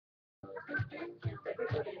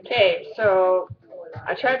Okay, so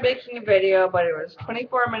I tried making a video, but it was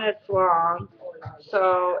 24 minutes long,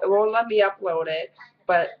 so it won't let me upload it.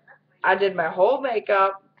 But I did my whole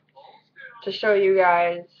makeup to show you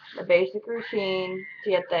guys the basic routine to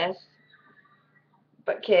get this.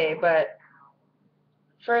 But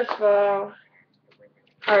first of all,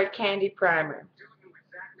 hard candy primer.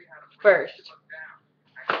 First.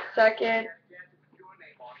 Second,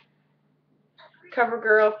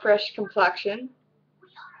 CoverGirl Fresh Complexion.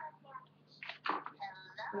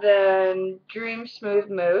 Then Dream Smooth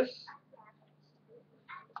Mousse.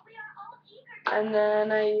 And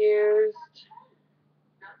then I used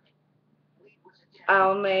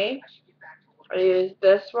Almay. I used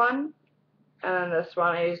this one, and this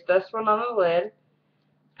one. I used this one on the lid,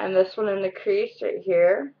 and this one in the crease right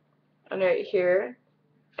here, and right here,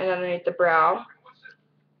 and underneath the brow.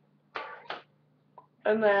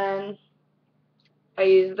 And then I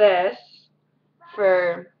use this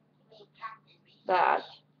for that.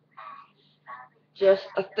 Just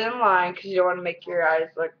a thin line because you don't want to make your eyes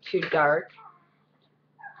look too dark.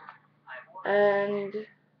 And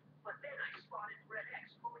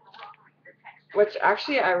which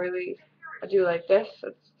actually I do like this.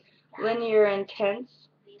 It's Linear Intense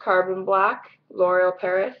Carbon Black L'Oreal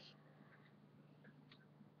Paris.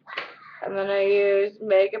 And then I use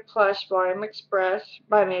Mega Plush Volume Express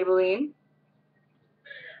by Maybelline.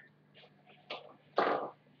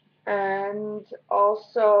 And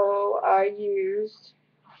also I used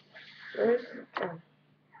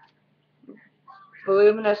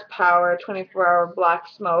Voluminous Power 24-Hour Black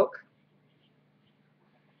Smoke.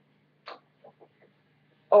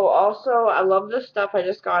 Oh, also, I love this stuff. I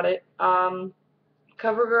just got it.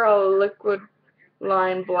 CoverGirl Liquid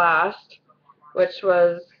Line Blast, which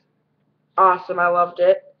was awesome. I loved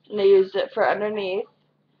it. And I used it for underneath,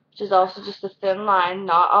 which is also just a thin line,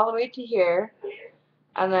 not all the way to here.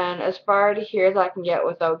 And then as far to here as I can get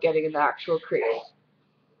without getting in the actual crease.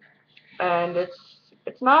 And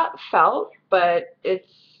it's not felt, but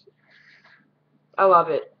I love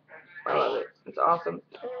it. I love it. It's awesome.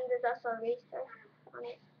 And there's also a eraser on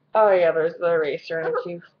it. Oh yeah, there's the eraser in it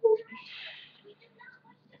too.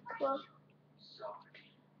 Cool.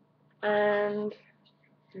 And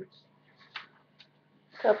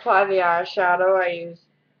to apply the eyeshadow, I use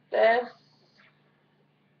this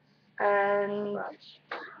and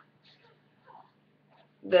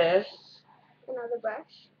this. Another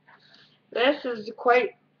brush. This is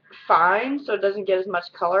quite fine, so it doesn't get as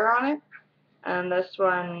much color on it. And this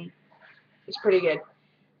one is pretty good.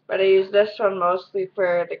 But I use this one mostly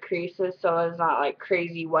for the creases, so it's not like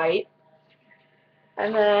crazy white.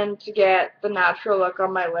 And then to get the natural look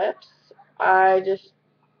on my lips, I just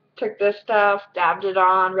took this stuff, dabbed it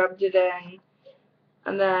on, rubbed it in,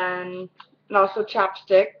 and also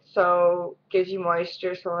chapstick, so gives you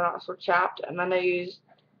moisture, so it's also chapped. And then I used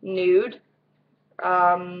Nude,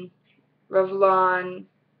 Revlon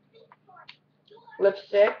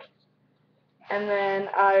lipstick, and then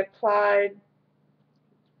I applied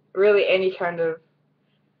really any kind of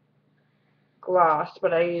gloss,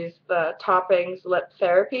 but I used the Toppings Lip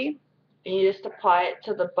Therapy, and you just apply it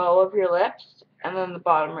to the bow of your lips, and then the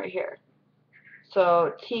bottom right here.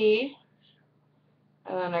 So T,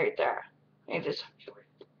 and then right there.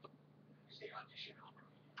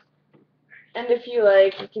 And if you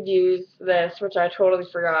like, you could use this, which I totally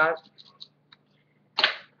forgot.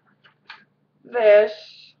 This,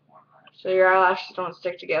 so your eyelashes don't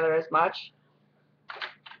stick together as much.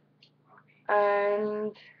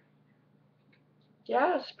 And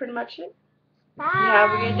yeah, that's pretty much it. Bye. You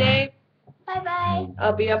have a good day. Bye-bye.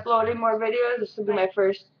 I'll be uploading more videos. This will be my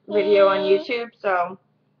first video on YouTube, so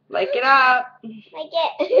like it up. Like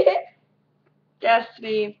it.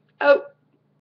 Destiny. Oh.